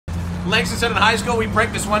Langston said in high school we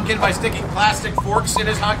pranked this one kid by sticking plastic forks in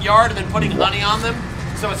his yard and then putting honey on them,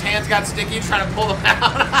 so his hands got sticky trying to pull them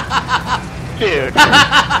out. Dude.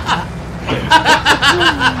 Down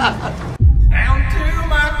to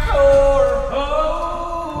my core,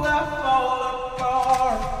 oh, I fall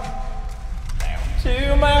apart. Down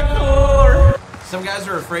to my core. Some guys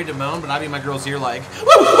are afraid to moan, but I be in my girl's ear like,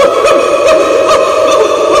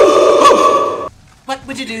 what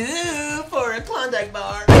would you do for a Klondike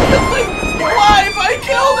bar? Why if I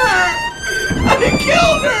killed her? I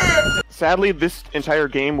killed her! Sadly, this entire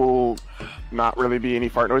game will not really be any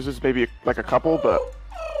fart noises, maybe like a couple, but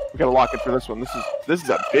we gotta lock it for this one. This is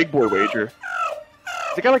a big boy wager. Is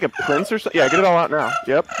it got like a prince or something? Yeah, get it all out now.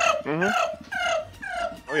 Yep. Oh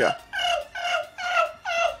yeah.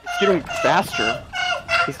 It's getting faster.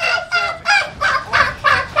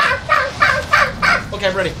 Okay,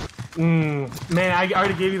 I'm ready. Man, I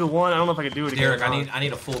already gave you the one. I don't know if I can do it again. Derek, I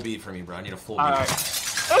need a full beat from you, bro. I need a full beat. All right.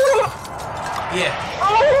 Yeah.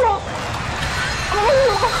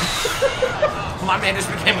 My man just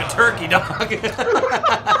became a turkey dog.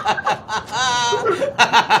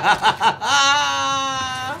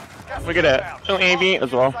 Look at that. Oh, AV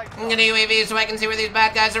as well. I'm gonna UAV so I can see where these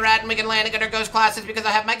bad guys are at and we can land and get our ghost classes because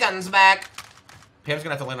I have my guns back. Pam's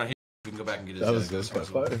gonna have to land on here. We can go back and get his. That was ghost class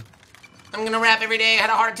fire. I'm gonna rap every day. I had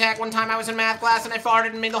a heart attack one time I was in math class and I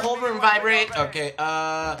farted and made the whole room vibrate. Okay,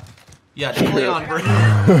 yeah, definitely on Virgin.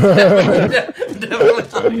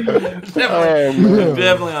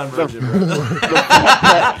 Definitely on Virgin, bro.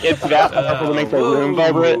 It's that powerful to make the room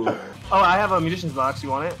vibrate. Oh, I have a munitions box. You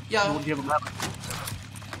want it? Yeah. We'll give them that.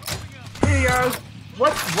 Hey guys, why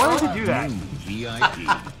did you do that? VIP.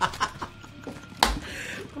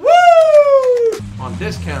 Woo! On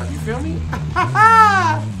discount, you feel me?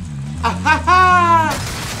 Aha! Aha!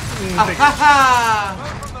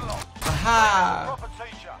 Aha!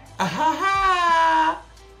 Aha!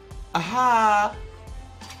 Aha!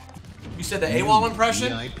 You said the AWOL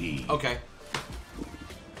impression? VIP. Okay.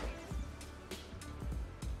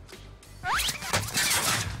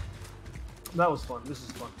 That was fun. This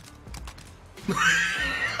is fun.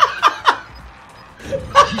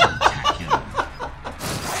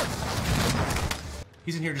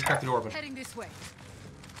 He's in here, just crack the door open. Heading this way.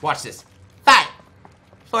 Watch this. 5,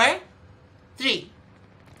 4, 3,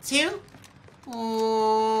 2, 1.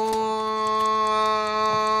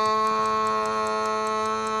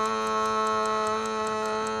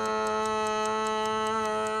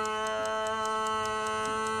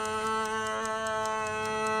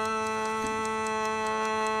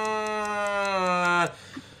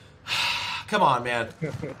 Come on, man.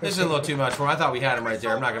 This is a little too much for him. I thought we had him right there.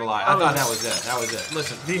 I'm not gonna lie. I thought that was it. That was it.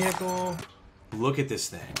 Listen. Vehicle. Look at this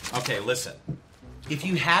thing. Okay, listen. If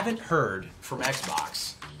you haven't heard from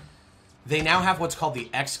Xbox, they now have what's called the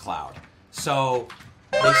X Cloud. So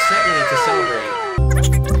they sent me to celebrate.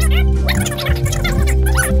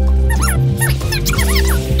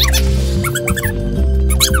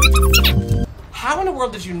 How in the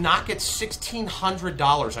world did you not get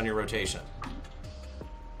 $1,600 on your rotation?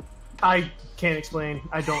 I can't explain.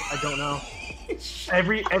 I don't know.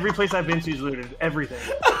 Every place I've been to is looted. Everything.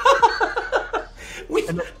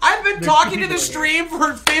 I've been talking to the stream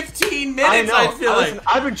for 15 minutes, I feel like.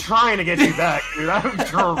 I've been trying to get you back, dude. I'm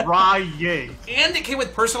trying. And it came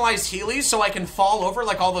with personalized Heelys, so I can fall over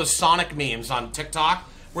like all those Sonic memes on TikTok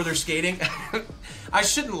where they're skating. I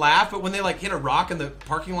shouldn't laugh, but when they like hit a rock in the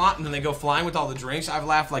parking lot and then they go flying with all the drinks, I've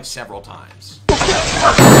laughed like several times. I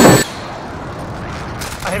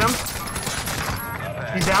hit him.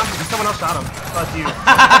 He's down. Someone else shot him. Fuck you.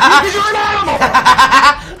 You're an animal!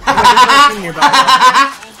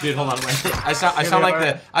 Dude, hold on. I sound like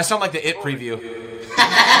the It preview.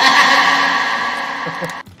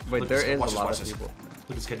 Wait, there is a lot of people. Look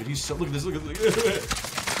at this guy, dude. He's so. Look at this. Look at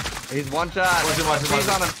this. He's one shot. Watch it. Seize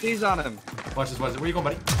on him. Seize on him. Watch this. Where you going,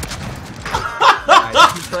 buddy?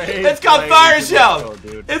 Praise, it's called Fire Shell.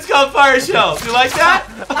 Dude. It's called Fire Shell. You like that?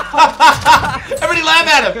 Everybody laugh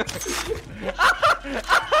at him.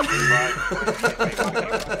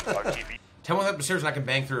 Tell me up the stairs and I can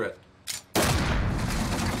bang through it. No,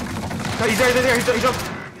 he's there. He's up.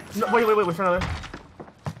 No, wait for another.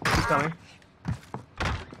 He's coming.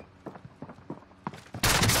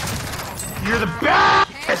 You're the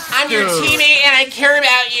best! I'm your teammate and I care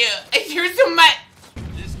about you. I care so much.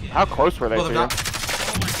 How close were they to you?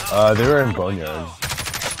 They were in boneyards.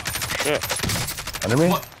 Shit. Under me?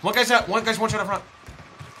 One guy's one shot up front.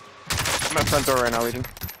 I'm at front door right now, Legion.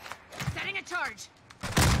 Setting a charge.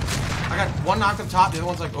 I got one knocked up top, the other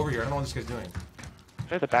one's like over here. I don't know what this guy's doing.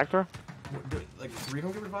 Hey, the back door? Like 3 of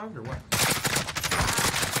them get revived or what?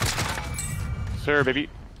 Sir, baby.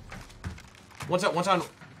 One's up, one's on.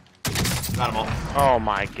 Got them all. Oh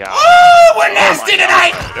my god. Oh, we're nasty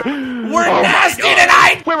tonight! We're nasty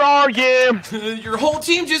tonight! Where are you? Your whole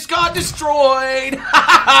team just got destroyed!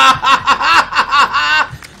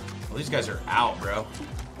 Well, these guys are out, bro.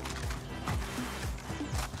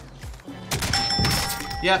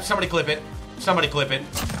 Yep, somebody clip it. Somebody clip it.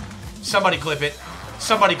 Somebody clip it.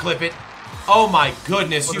 Somebody clip it. Oh my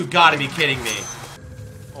goodness, you gotta be kidding me.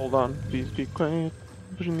 Hold on. Please be quiet.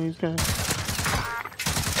 I'm pushing these guys.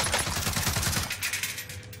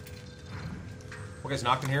 One guy's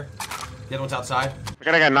knocked in here. The other one's outside. I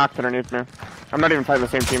got knocked underneath me. I'm not even fighting the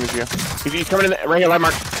same team as you. He's coming in right here, light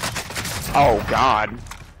mark. Oh god.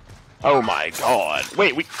 Oh my god.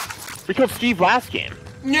 Wait, we killed Steve last game.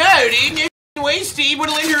 No, dude. No way, Steve. We're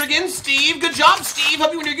in here again, Steve. Good job, Steve.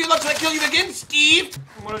 Hope you win your good luck till I kill you again, Steve.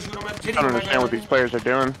 I don't understand what these players are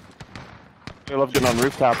doing. They love getting on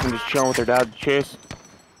rooftops and just chilling with their dad to chase.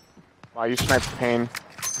 Wow, you sniped Pain. You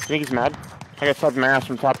think he's mad? I got subbed my ass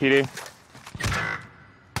from top PD.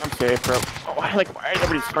 I'm safe, bro. Oh, why is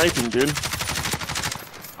everybody sniping, dude?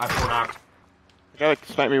 I have 4 knocked. The guy that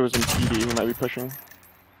sniped me was in PD. He might be pushing.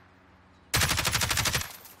 I'm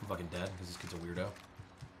fucking dead because this kid's a weirdo.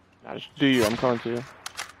 Nah, just do you. I'm coming to you.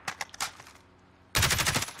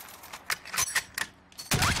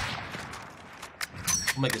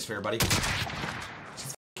 We'll make this fair, buddy.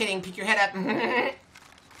 Just kidding. Peek your head up.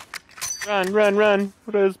 Run, run, run.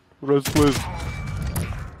 Res, please.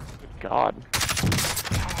 Good god.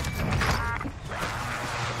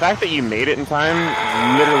 The fact that you made it in time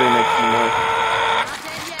literally makes me know.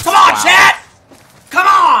 Come on, chat! Come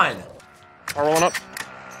on! Car rolling up.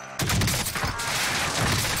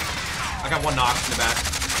 I got 1 knock in the back.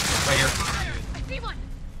 Right here. I see one.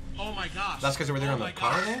 Oh my gosh. That's because over there on the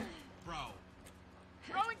car there? Bro.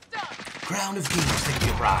 Throwing stuff. Crown of Kings, take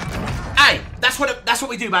your pride. Hey, that's what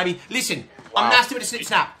we do, baby. Listen, I'm nasty with a snip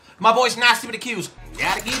snap. My boy's nasty with the cues.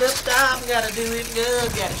 Gotta get up top, gotta do it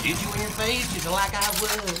good. Gotta shoot you in your face just like I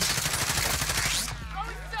was.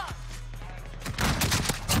 Throwing stuff.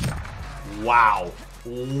 Wow.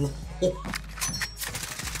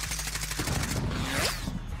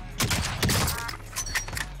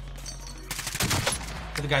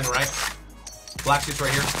 The guy on the right. Black suit's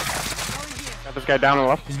right here. Got this guy down on the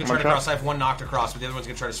left. He's gonna try to cross. I have 1 knocked across, but the other one's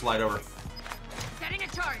gonna try to slide over. Setting a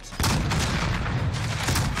charge.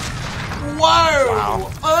 Whoa!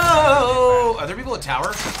 Wow. Oh! Are there people at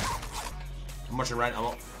tower? I'm marching right.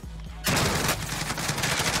 I'm.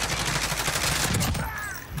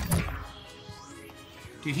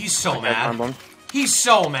 Dude, he's so mad. He's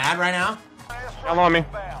so mad right now. Down low on me.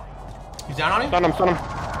 He's down on him? Stun him, stun him.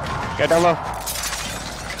 Guy down low.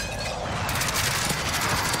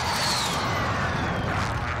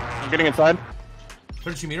 I'm getting inside.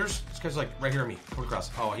 32 meters? This guy's like right here on me. Come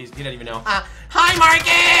across. Oh, he didn't even know. Hi,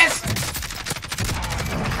 Marcus!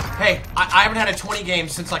 Hey, I haven't had a 20 game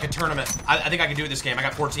since like a tournament. I think I can do it this game. I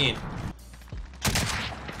got 14.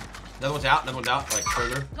 Another one's out, like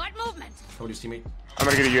further. Got movement. Nobody's teammate. I'm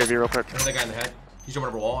gonna get a UAV real quick. I hit that guy in the head. He's jumping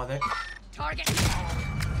over a wall, I think. Target.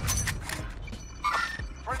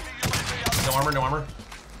 No armor, no armor.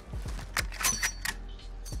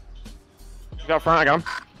 He's out front, I got him.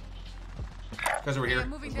 Guys over here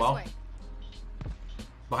Moving as this well. way.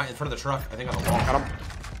 Behind, in front of the truck, I think on the wall. Got him.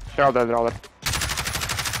 They're all there, they're all there.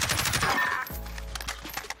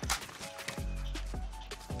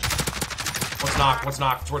 What's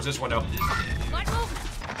knocked? Towards this window. Got movement.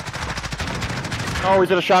 Oh, he's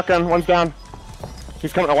at a shotgun. One's down.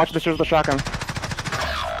 He's coming. Oh, watch the stairs with the shotgun.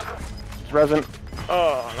 He's resin.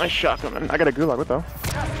 Oh, nice shotgun, man. I got a gulag. What though?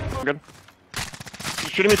 I'm good.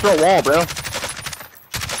 He's shooting me through a wall, bro.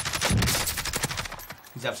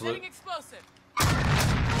 He's absolute. Setting explosive.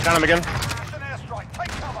 Down him again.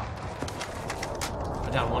 I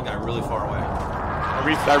downed one guy really far away. I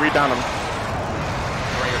re-downed him.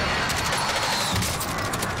 Right here.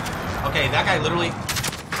 Okay, that guy literally.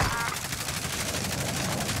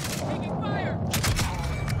 Taking fire.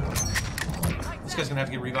 This guy's gonna have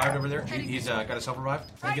to get revived over there. He's got a self-revive.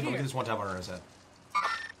 Let me get this one time on his head.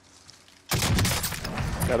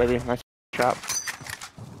 Yeah, baby. Nice shot.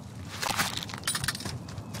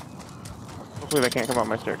 Hopefully they can't come up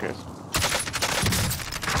my staircase.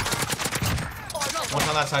 One's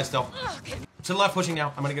on that side still. To the left, pushing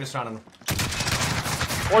now. I'm gonna get a shot on him.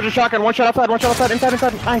 Orange shotgun. One shot outside. One shot outside. Inside.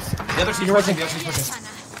 Nice. The other team's pushing. The other team's pushing.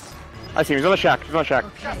 I see him. He's on the shack. He's on the shack.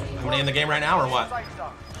 You wanna end the game right now or what?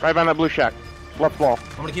 Right behind that blue shack. Left wall.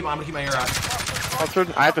 I'm gonna keep my ear out.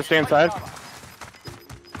 Mustard. I have to stay inside.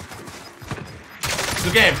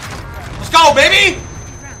 Good game. Let's go, baby!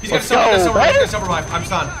 He's gonna Let's go, self-revive. baby. He's gonna self-revive. I'm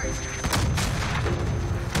stunned.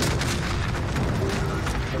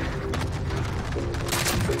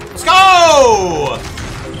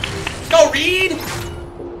 go, Reed.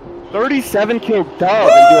 37 kill dub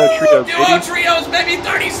and duo trios, Duo trios, baby.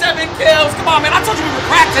 37 kills. Come on, man. I told you we were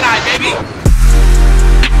cracked tonight, baby.